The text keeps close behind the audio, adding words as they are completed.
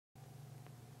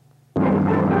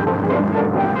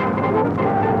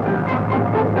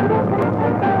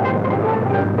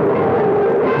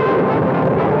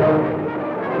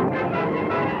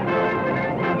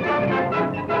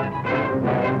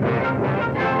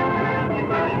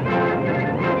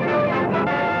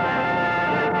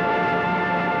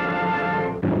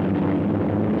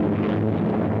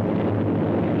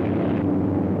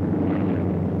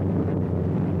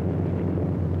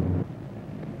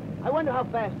How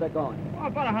fast they're going? Oh,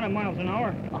 about 100 miles an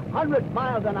hour. 100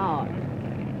 miles an hour.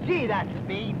 Gee, that's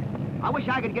speed. I wish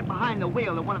I could get behind the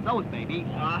wheel of one of those babies.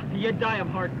 You die of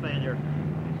heart failure.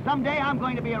 Someday I'm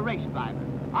going to be a race driver.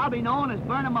 I'll be known as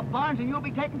Burnham of Barnes, and you'll be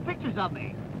taking pictures of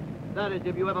me. That is,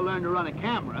 if you ever learn to run a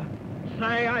camera.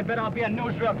 Say, I bet I'll be a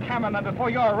newsreel cameraman before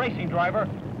you're a racing driver.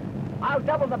 I'll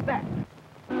double the bet.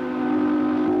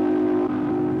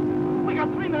 We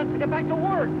got 3 minutes to get back to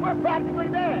work. We're practically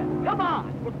there. Come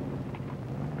on.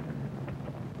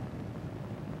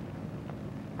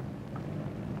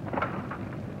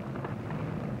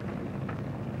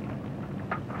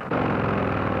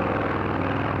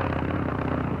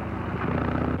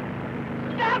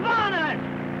 Step on it!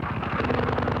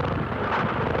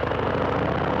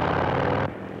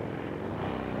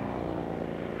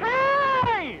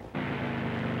 Hey!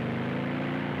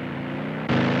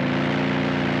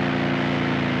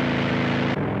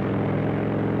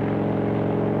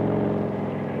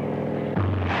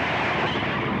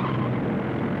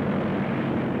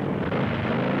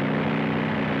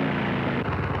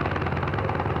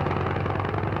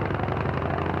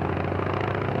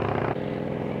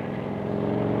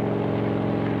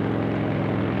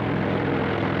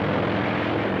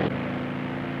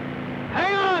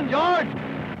 Hang on, George.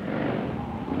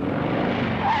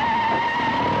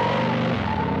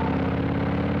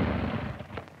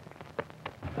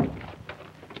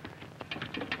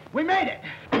 We made it.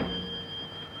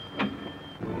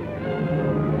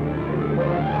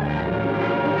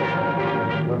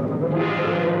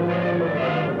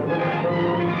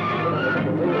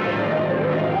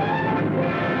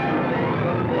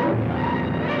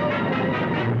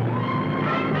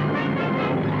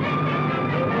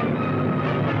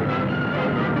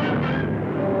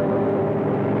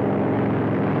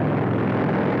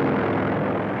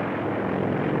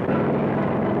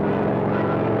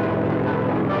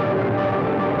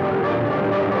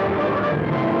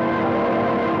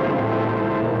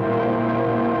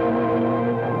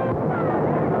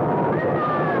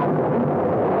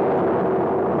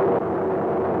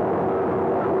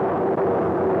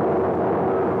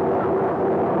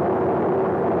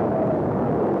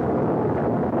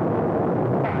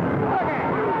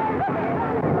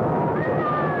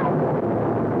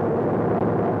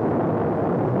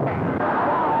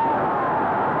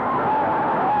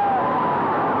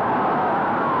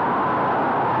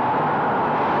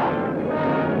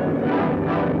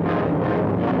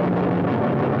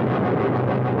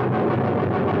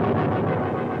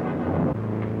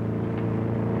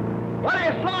 What are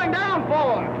you slowing down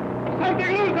for?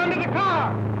 Something loose under the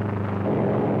car!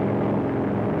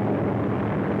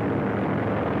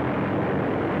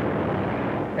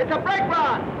 It's a brake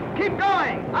rod. Keep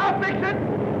going. I'll fix it.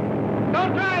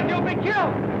 Don't drive, you'll be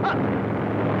killed!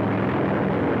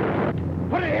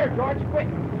 Put it here, George, quick.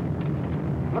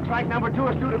 Looks like number 2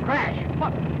 is due to crash.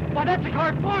 But that's the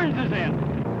car Barnes is in!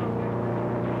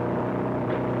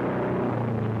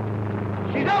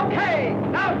 She's okay.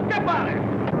 Now step on her.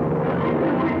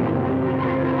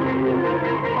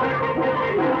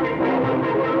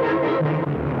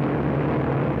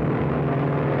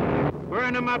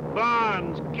 Burnham up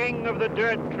Barnes, king of the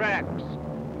dirt tracks,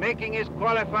 making his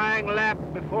qualifying lap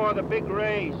before the big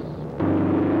race.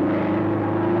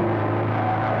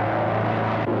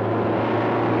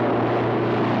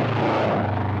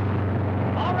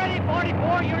 All ready,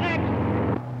 44, you're next!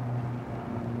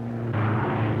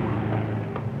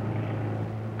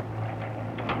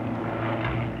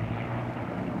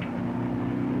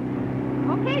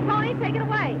 Okay, Tony, take it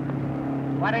away.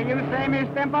 What do you say, Miss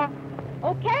Temple?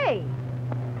 Okay.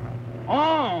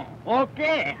 Oh,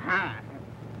 okay, huh?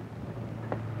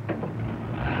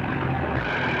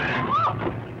 Oh,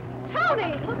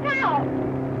 Tony, look out!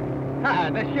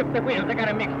 The shift the wheels, I got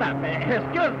 'em mixed up.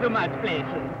 Excuse too much, please.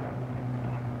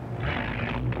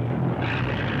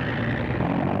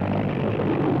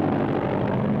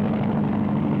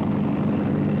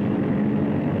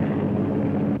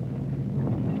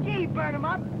 Gee, burn 'em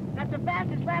up. That's the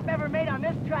fastest lap ever made on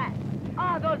this track.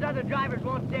 Oh, those other drivers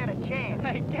won't stand a chance.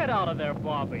 Hey, get out of there,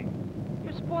 Bobbie.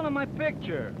 You're spoiling my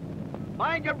picture.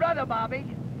 Mind your brother, Bobbie.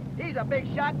 He's a big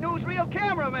shot newsreel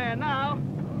cameraman now.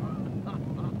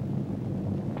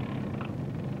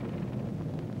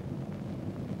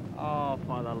 Oh,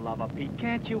 for the love of Pete,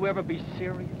 can't you ever be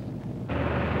serious? Go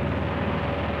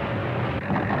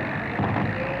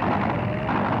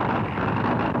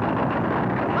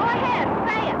ahead,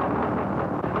 say it.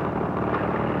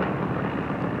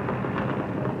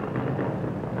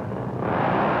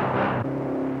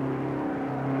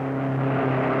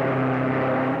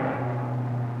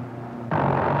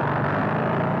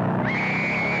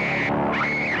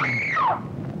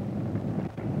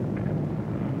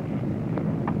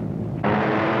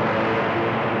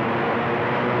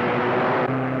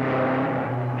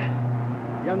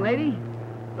 lady.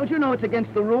 Don't you know it's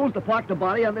against the rules to park the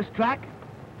body on this track?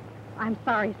 I'm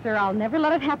sorry, sir. I'll never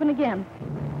let it happen again.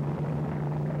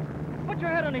 Put your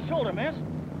head on his shoulder, miss.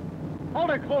 Hold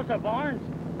her closer, Barnes.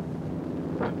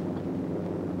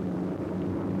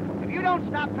 If you don't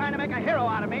stop trying to make a hero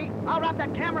out of me, I'll wrap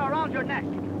that camera around your neck.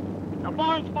 The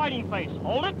Barnes fighting face.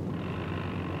 Hold it.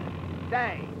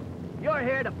 Say, you're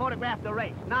here to photograph the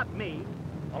race, not me.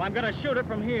 Well, I'm gonna shoot it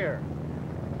from here.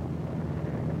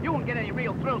 You won't get any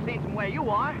real thrill seeing from where you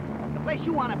are. The place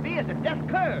you want to be is a death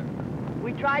curve.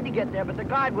 We tried to get there, but the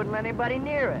guard wouldn't let anybody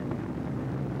near it.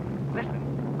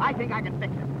 Listen, I think I can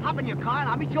fix it. Hop in your car and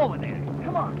I'll meet you over there.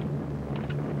 Come on.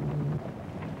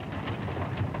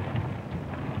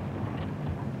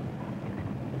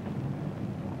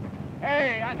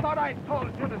 Hey, I thought I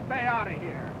told you to stay out of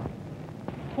here.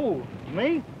 Who?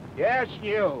 Me? Yes,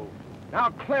 you. Now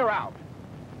clear out.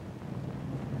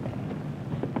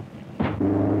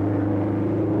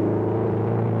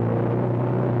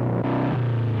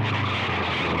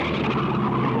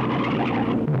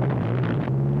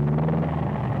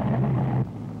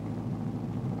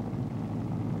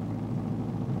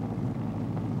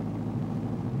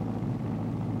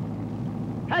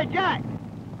 Hey, Jack!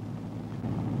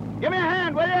 Give me a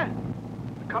hand, will you?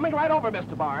 Coming right over,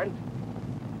 Mr. Barnes.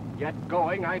 Get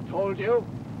going, I told you.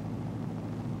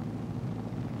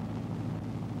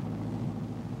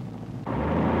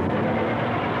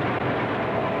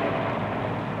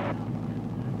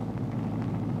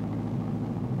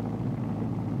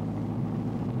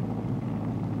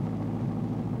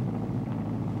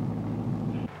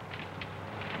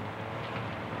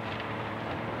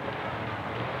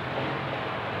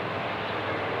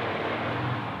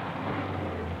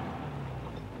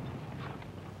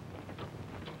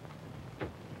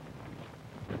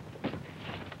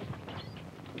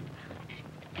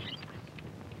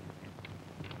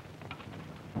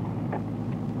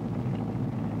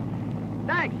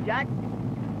 Thanks, Jack.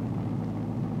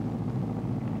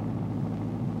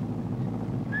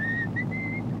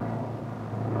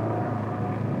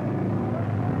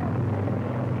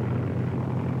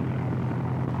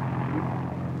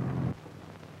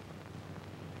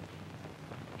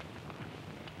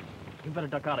 You better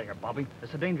duck out of here, Bobbie.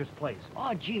 It's a dangerous place.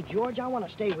 Oh, gee, George, I want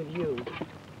to stay with you.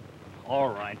 All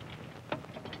right.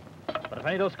 But if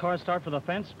any of those cars start for the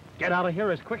fence, get out of here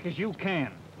as quick as you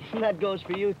can. That goes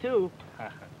for you, too.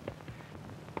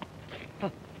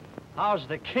 How's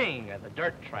the king of the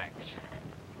dirt tracks?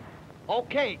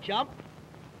 Okay, chump.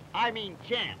 I mean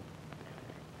champ.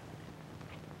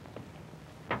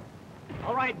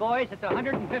 All right, boys, it's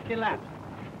 150 laps.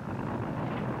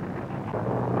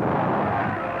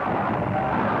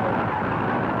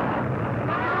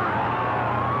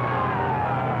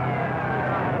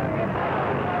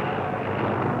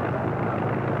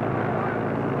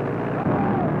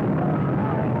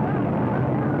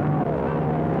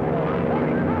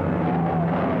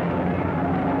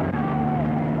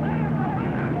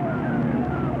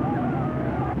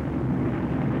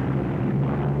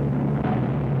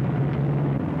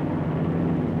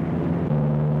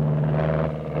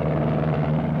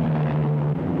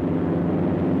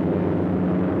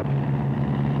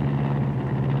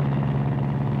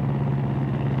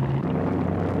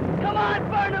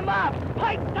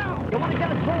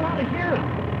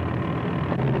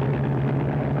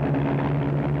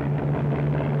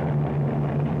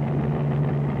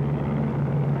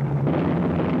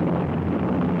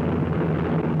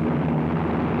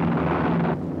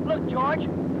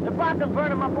 To burn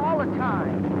them up all the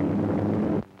time.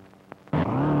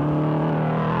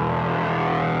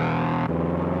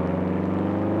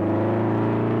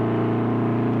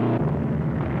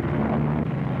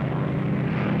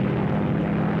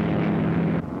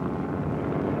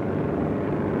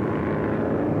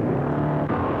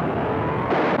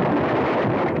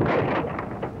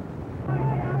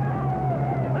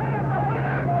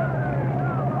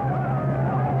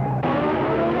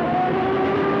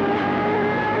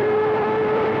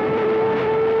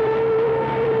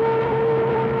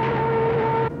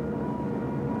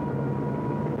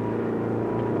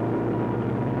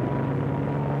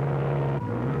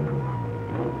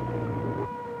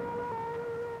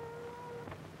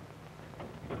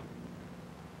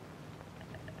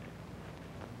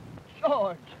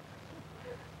 George!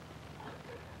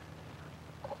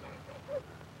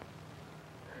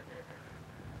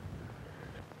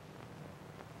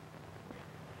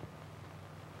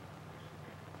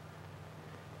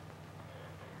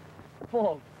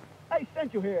 Fault. I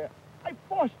sent you here. I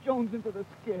forced Jones into the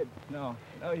skid. No,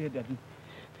 you didn't.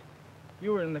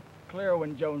 You were in the clear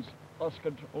when Jones lost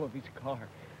control of his car.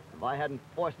 If I hadn't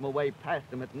forced my way past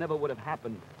him, it never would have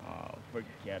happened. Oh,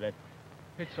 forget it.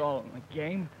 It's all in the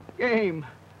game. Game?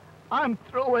 I'm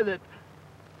through with it.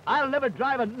 I'll never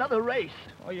drive another race.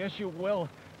 Oh, yes, you will.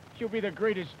 You'll be the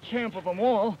greatest champ of them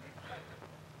all.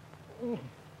 Ooh.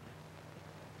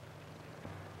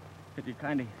 Could you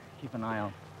kindly keep an eye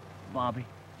on Bobbie?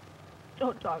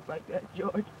 Don't talk like that,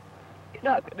 George. You're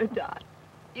not gonna die.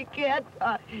 You can't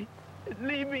die.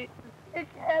 Leave me. You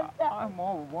can't die. I'm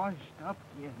all washed up,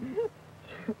 kid.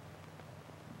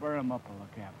 Burn him up a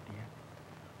look after you.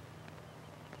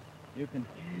 You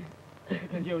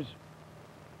can use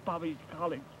Bobbie's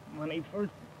college money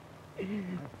first.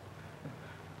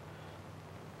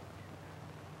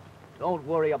 Don't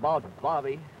worry about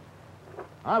Bobbie.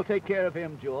 I'll take care of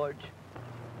him, George.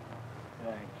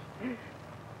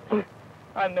 Thanks.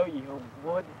 I know you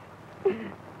would.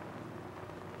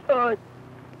 George.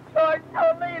 George,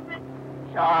 don't leave me.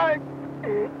 George.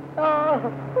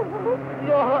 Oh.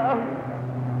 George.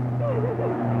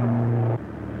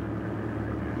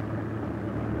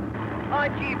 Oh,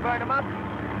 gee, burn 'em up.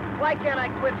 Why can't I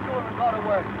quit school and go to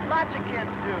work? Lots of kids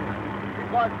do.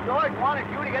 Because George wanted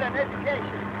you to get an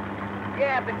education.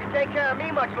 Yeah, but if you take care of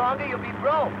me much longer, you'll be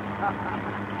broke.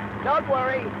 Don't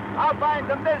worry. I'll find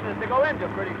some business to go into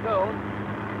pretty soon.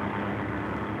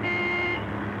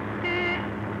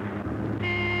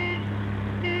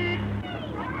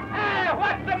 Hey,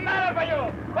 what's the matter with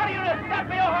you? Why do you just stop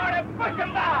me hard and push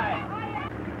him by?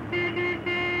 You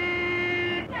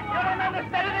don't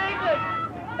understand English.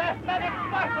 That's not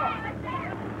impossible.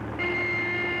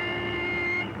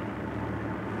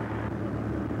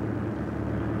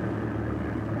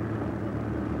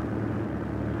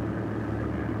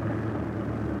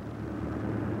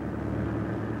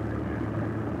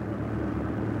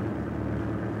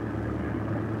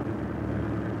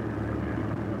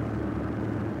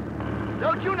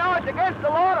 Don't you know it's against the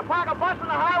law to park a bus on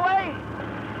the highway?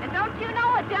 And don't you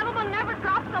know a gentleman never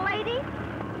drops a lady?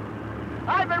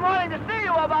 I've been wanting to see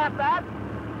you about that.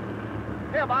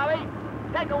 Here, Bobbie,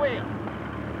 take a wheel.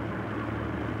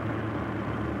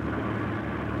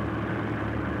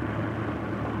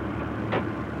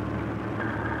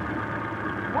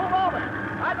 Move over.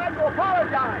 I'd like to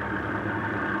apologize.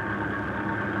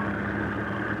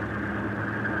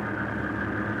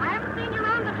 I haven't seen you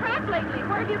around the track lately.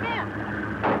 Where have you been?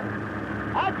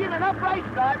 I've given up race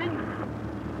driving.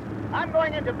 I'm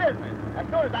going into business as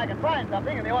soon as I can find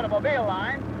something in the automobile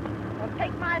line. Well,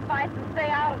 take my advice and stay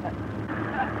out of it.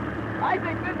 I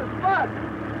think this is fun.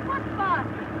 What's fun?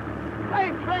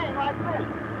 Playing train like this.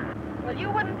 Well,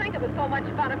 you wouldn't think it was so much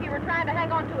fun if you were trying to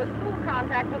hang on to a school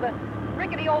contract with a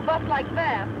rickety old bus like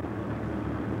that.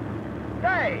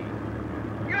 Say,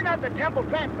 you're not the Temple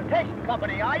Transportation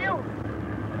Company, are you?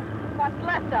 What's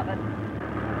left of it?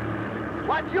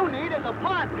 What you need is a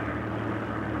partner.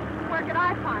 Where could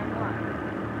I find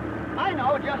one? I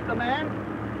know just the man.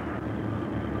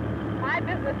 My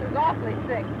business is awfully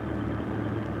sick.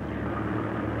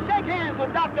 Shake hands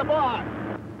with Dr. Barr.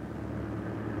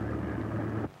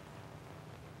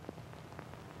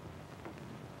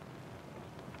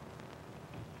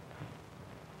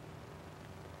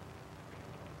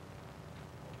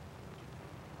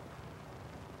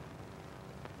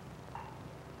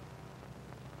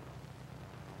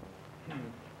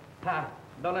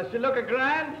 Don't she look a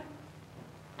grand?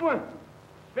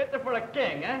 Fit for a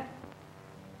king, eh?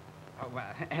 Oh,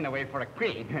 well, anyway, for a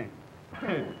queen.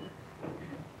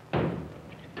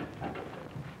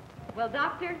 Well,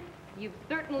 Doctor, you've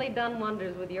certainly done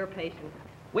wonders with your patients.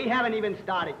 We haven't even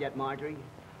started yet, Marjorie.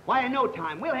 Why, in no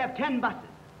time, we'll have 10 buses,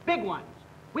 big ones.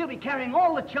 We'll be carrying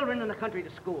all the children in the country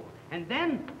to school, and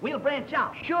then we'll branch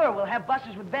out. Sure, we'll have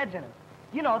buses with beds in them.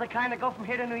 You know, the kind that go from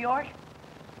here to New York.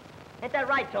 Ain't that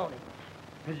right, Tony?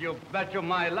 You bet you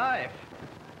my life.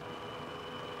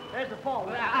 There's the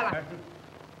phone.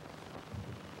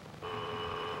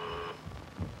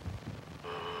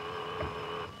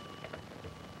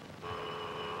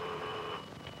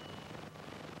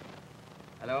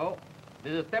 Hello,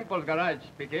 this is Temple's garage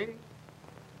speaking.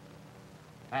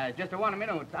 Just 1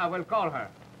 minute, I will call her.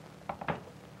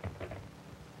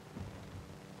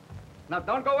 Now,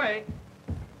 don't go away.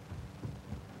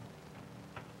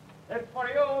 It's for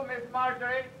you, Miss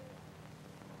Marjorie.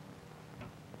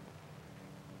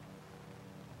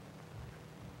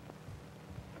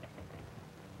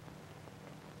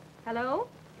 Hello?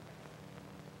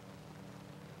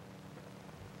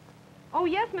 Oh,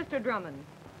 yes, Mr. Drummond.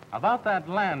 About that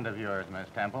land of yours, Miss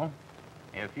Temple.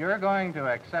 If you're going to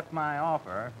accept my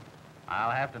offer,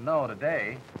 I'll have to know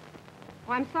today.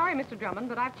 Oh, I'm sorry, Mr. Drummond,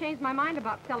 but I've changed my mind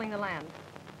about selling the land.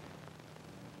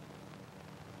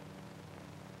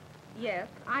 Yes,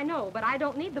 I know, but I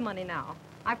don't need the money now.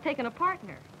 I've taken a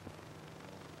partner.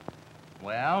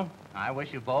 Well, I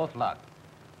wish you both luck.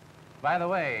 By the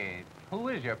way, who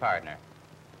is your partner?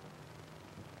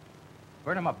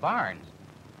 Burnham Barnes.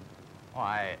 Oh,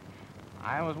 I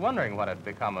was wondering what had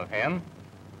become of him.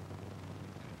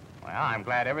 Well, I'm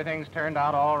glad everything's turned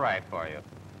out all right for you.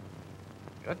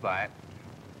 Goodbye.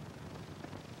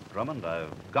 Drummond,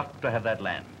 I've got to have that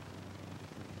land.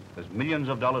 There's millions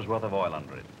of dollars worth of oil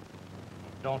under it.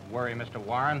 Don't worry, Mr.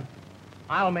 Warren.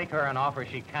 I'll make her an offer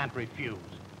she can't refuse.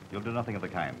 You'll do nothing of the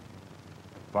kind.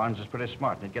 Barnes is pretty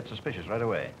smart, and he'd get suspicious right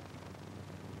away.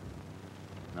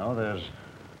 No, there's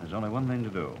only one thing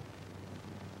to do.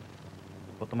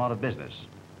 Put them out of business,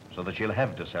 so that she'll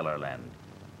have to sell her land.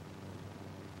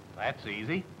 That's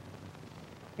easy.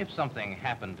 If something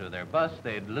happened to their bus,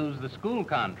 they'd lose the school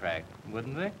contract,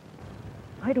 wouldn't they?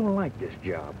 I don't like this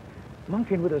job.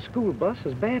 Monkeying with a school bus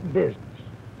is bad business.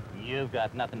 You've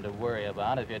got nothing to worry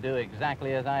about if you do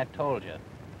exactly as I told you.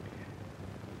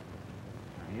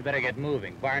 You better get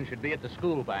moving. Barnes should be at the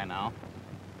school by now.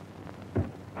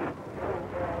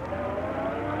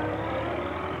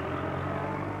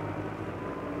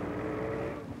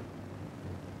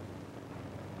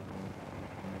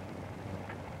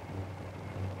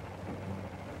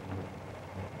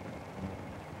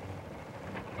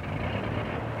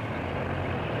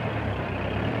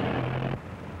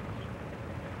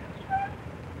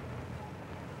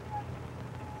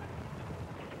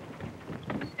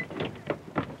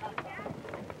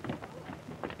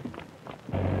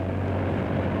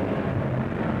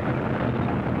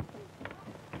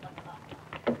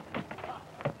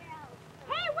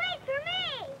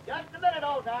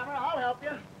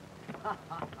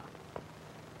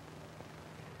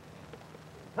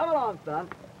 Come along, son.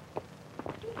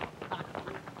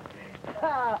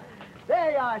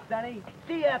 There you are, Sonny.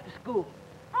 See you after school.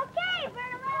 Okay,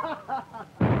 Burnham.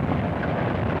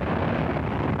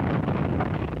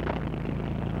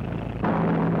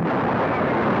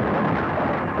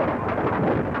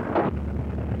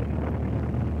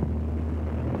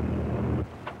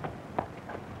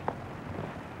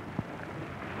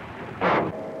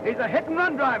 He's a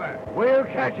hit-and-run driver. We'll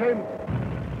catch him.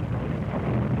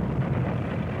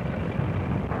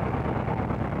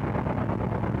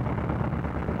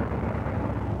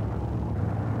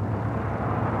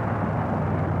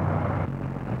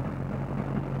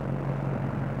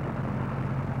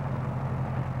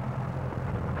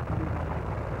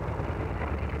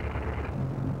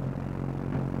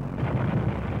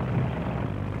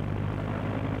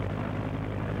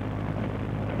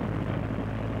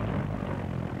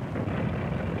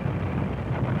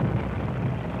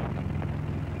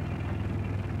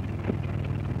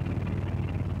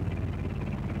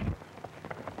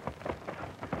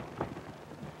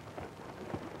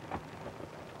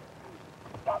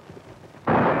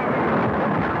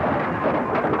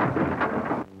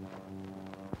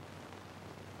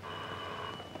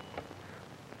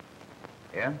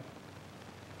 Yeah?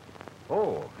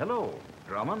 Oh, hello,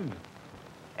 Drummond.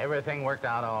 Everything worked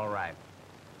out all right.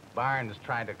 Barnes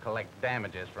tried to collect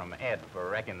damages from Ed for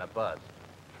wrecking the bus.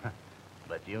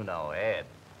 But you know Ed.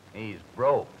 He's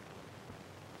broke.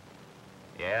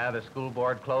 Yeah, the school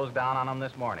board closed down on them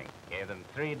this morning. Gave them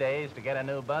 3 days to get a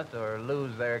new bus or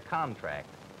lose their contract.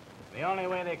 The only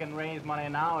way they can raise money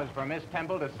now is for Miss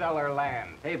Temple to sell her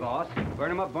land. Hey, boss.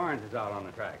 Burnham Barnes is out on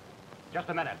the tracks. Just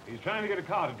a minute. He's trying to get a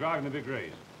car to drive in the big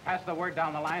race. Pass the word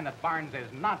down the line that Barnes is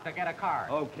not to get a car.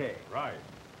 Okay. Right.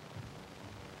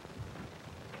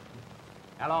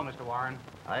 Hello, Mr. Warren.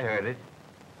 I heard it.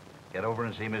 Get over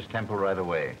and see Miss Temple right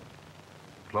away.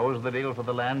 Close the deal for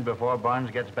the land before Barnes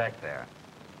gets back there.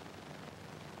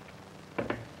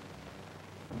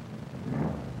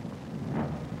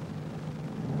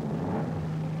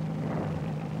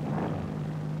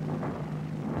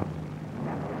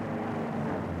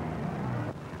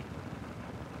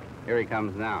 Here he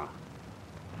comes now.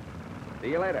 See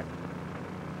you later.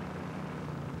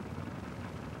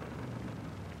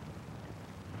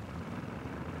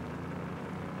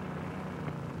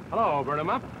 Hello, Burnham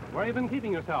Up. Where have you been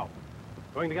keeping yourself?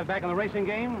 Going to get back in the racing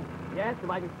game? Yes, if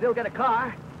I can still get a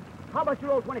car. How about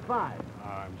your old 25?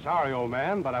 I'm sorry, old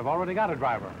man, but I've already got a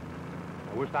driver.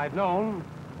 I wished I'd known.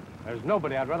 There's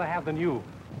nobody I'd rather have than you.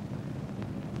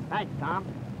 Thanks, Tom.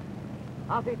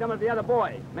 I'll see some of the other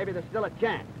boys. Maybe there's still a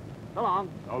chance. So long.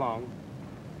 So long.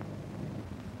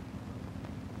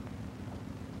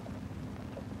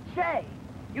 Say,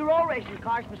 your old racing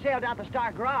car's for sale down at the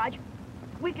Star Garage.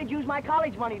 We could use my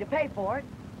college money to pay for it.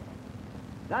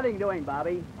 Nothing doing,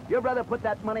 Bobbie. Your brother put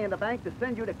that money in the bank to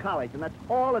send you to college, and that's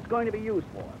all it's going to be used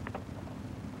for.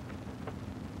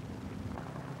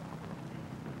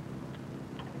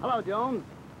 Hello, Jones.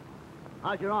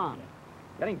 How's your arm?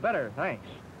 Getting better, thanks.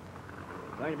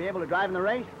 Going to be able to drive in the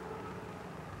race?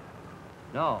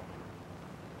 No.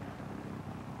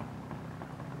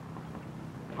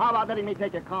 How about letting me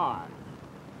take your car?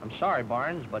 I'm sorry,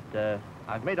 Barnes, but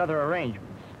I've made other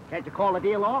arrangements. Can't you call the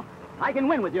deal off? I can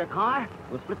win with your car.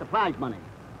 We'll split the prize money.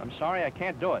 I'm sorry, I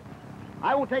can't do it.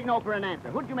 I won't take no for an answer.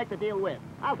 Who'd you make the deal with?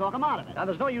 I'll talk him out of it. Now,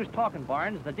 there's no use talking,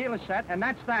 Barnes. The deal is set, and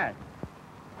that's that.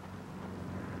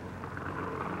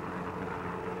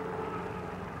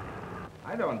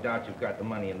 I don't doubt you've got the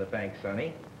money in the bank,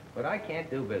 Sonny, but I can't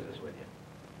do business with you.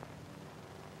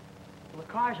 Well,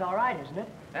 the car's all right, isn't it?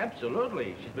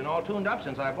 Absolutely. She's been all tuned up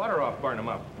since I bought her off Burnham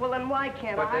Up. Well, then why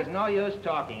can't But I? there's no use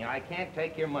talking. I can't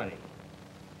take your money.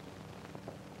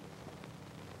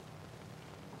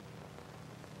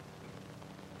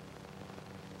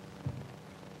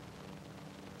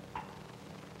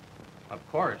 Of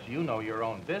course, you know your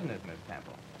own business, Miss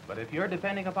Temple. But if you're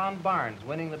depending upon Barnes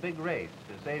winning the big race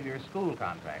to save your school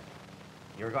contract,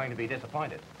 you're going to be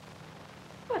disappointed.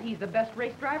 But he's the best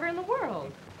race driver in the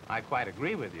world. I quite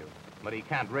agree with you, but he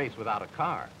can't race without a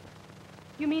car.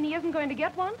 You mean he isn't going to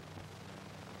get one?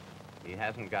 He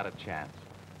hasn't got a chance.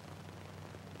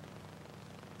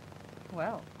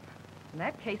 Well, in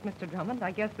that case, Mr. Drummond,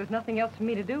 I guess there's nothing else for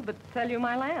me to do but sell you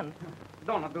my land.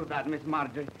 Don't do that, Miss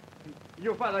Marjorie.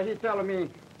 Your father, he tell me,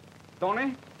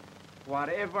 Tony,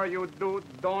 whatever you do,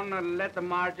 don't let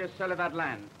Marjorie sell that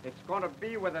land. It's going to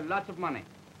be with lots of money.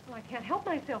 Well, I can't help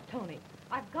myself, Tony.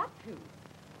 I've got to.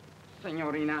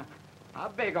 Signorina, I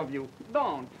beg of you,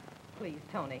 don't. Please,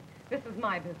 Tony, this is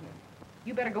my business.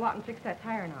 You better go out and fix that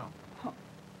tire now.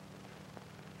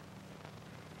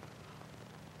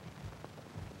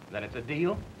 Then it's a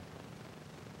deal?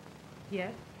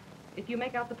 Yes. If you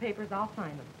make out the papers, I'll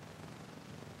sign them.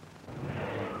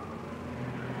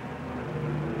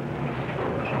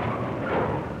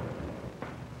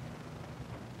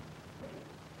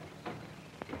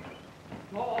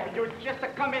 Oh, you just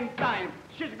come in time.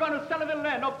 She's going to sell the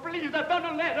land. Oh, please,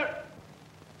 don't let her.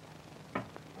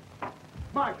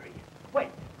 Marjorie, wait.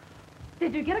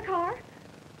 Did you get a car?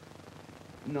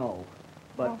 No,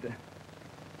 but... Oh.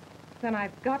 Then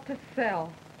I've got to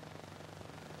sell.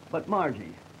 But,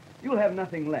 Margie, you'll have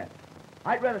nothing left.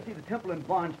 I'd rather see the Temple and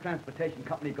Barnes Transportation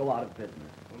Company go out of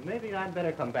business. Well, maybe I'd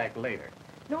better come back later.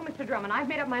 No, Mr. Drummond, I've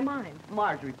made up my mind.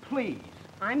 Marjorie, please.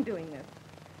 I'm doing this.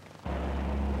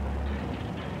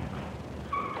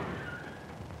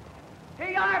 Here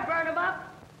you are, Burnham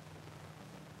Up.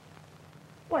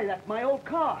 Why, that's my old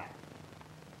car.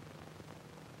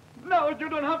 No, you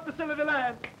don't have to sell the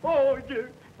land. Oh, you...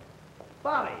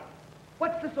 Bobbie,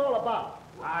 what's this all about?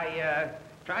 I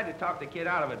tried to talk the kid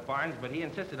out of it, Barnes, but he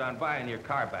insisted on buying your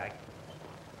car back.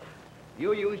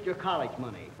 You used your college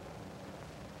money.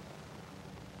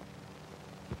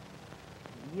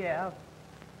 Yeah.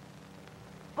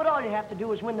 But all you have to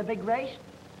do is win the big race,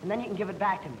 and then you can give it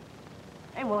back to me.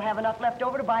 And we'll have enough left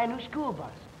over to buy a new school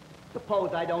bus.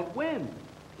 Suppose I don't win.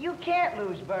 You can't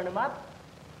lose, Burnham Up.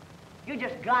 You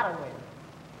just gotta win.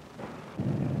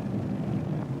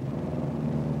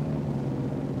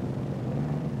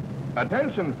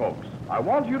 Attention, folks. I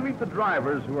want you to meet the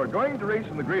drivers who are going to race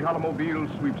in the Great Automobile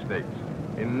Sweepstakes.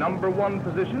 In number 1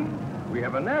 position, we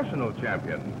have a national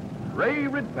champion, Ray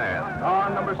Ridpath, car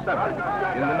number 7.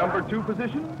 In the number 2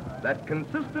 position, that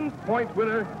consistent point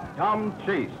winner, Tom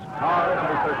Chase, car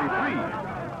number 33.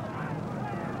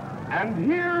 And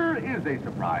here is a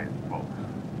surprise, folks.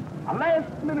 A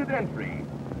last-minute entry,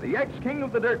 the ex-king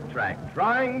of the dirt track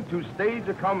trying to stage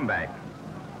a comeback.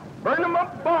 Burnham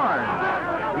Up Barnes.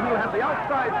 He will have the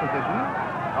outside position,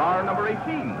 car number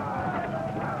 18.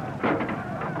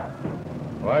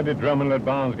 Why did Drummond let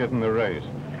Barnes get in the race?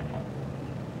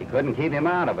 He couldn't keep him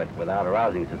out of it without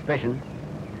arousing suspicion.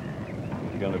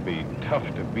 He's going to be tough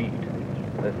to beat.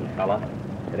 Listen, fella,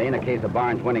 it ain't a case of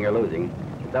Barnes winning or losing.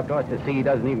 It's up to us to see he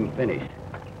doesn't even finish.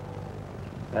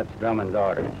 That's Drummond's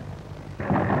orders.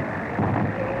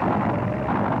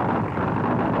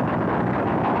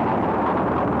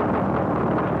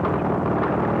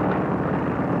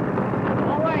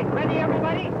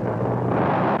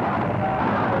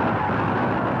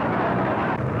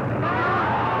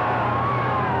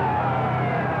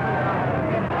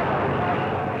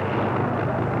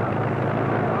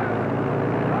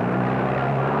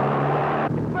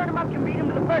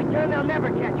 They'll never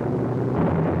catch him.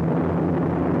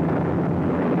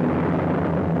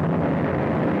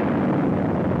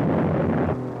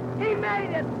 He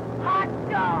made it! Hot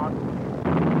dog!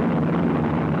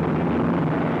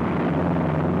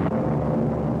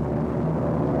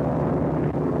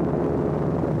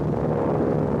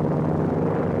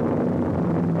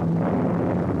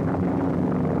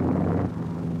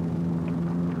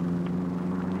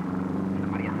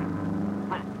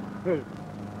 Remember,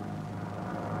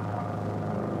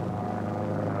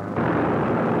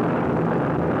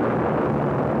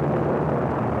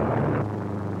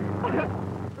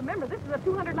 this is a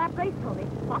 200-lap race, Tony.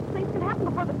 Lots of things can happen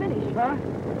before the finish. Huh?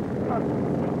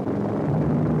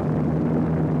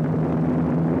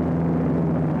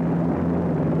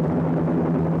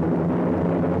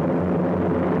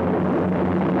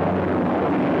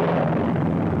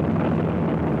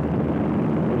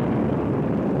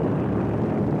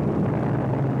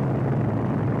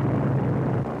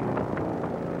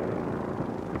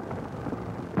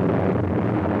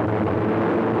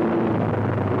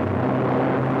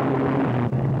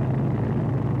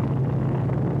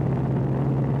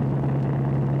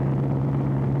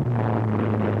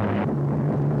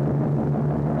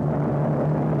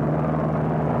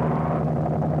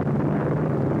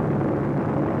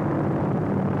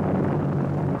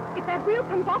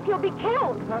 Comes off, you'll be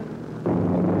killed. Now,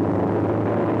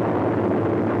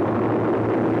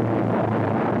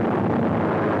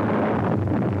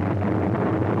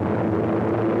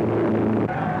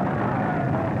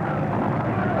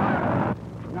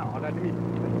 let me...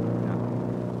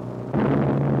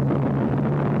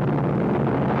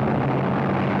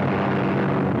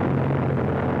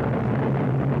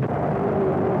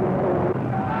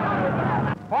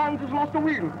 Barnes has lost the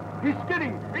wheel. He's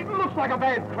skidding. It looks like a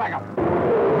bad crack-up.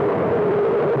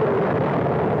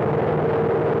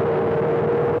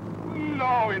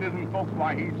 No, it isn't, folks.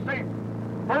 Why, he's safe.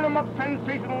 Burn him up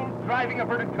sensational, driving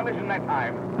averted collision that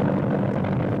time.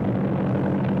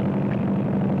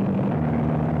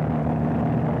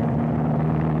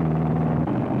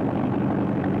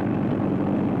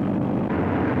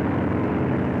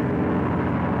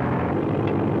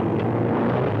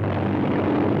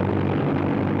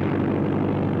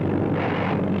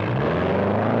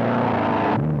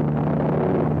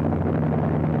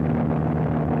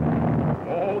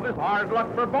 Hard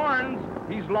luck for Barnes.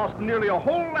 He's lost nearly a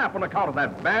whole lap on account of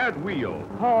that bad wheel.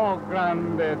 Oh,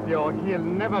 Grandetio, he'll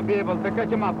never be able to catch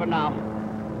him up now.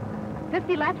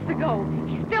 50 laps to go.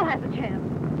 He still has a chance.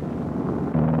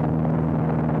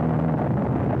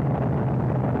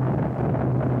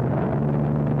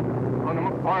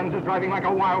 Barnes is driving like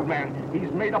a wild man.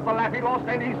 He's made up the lap he lost,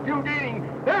 and he's still gaining.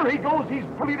 There he goes. He's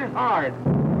pulling it hard.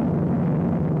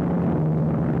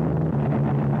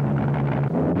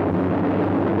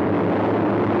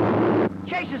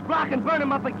 Chase is blocking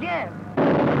Burnham up again.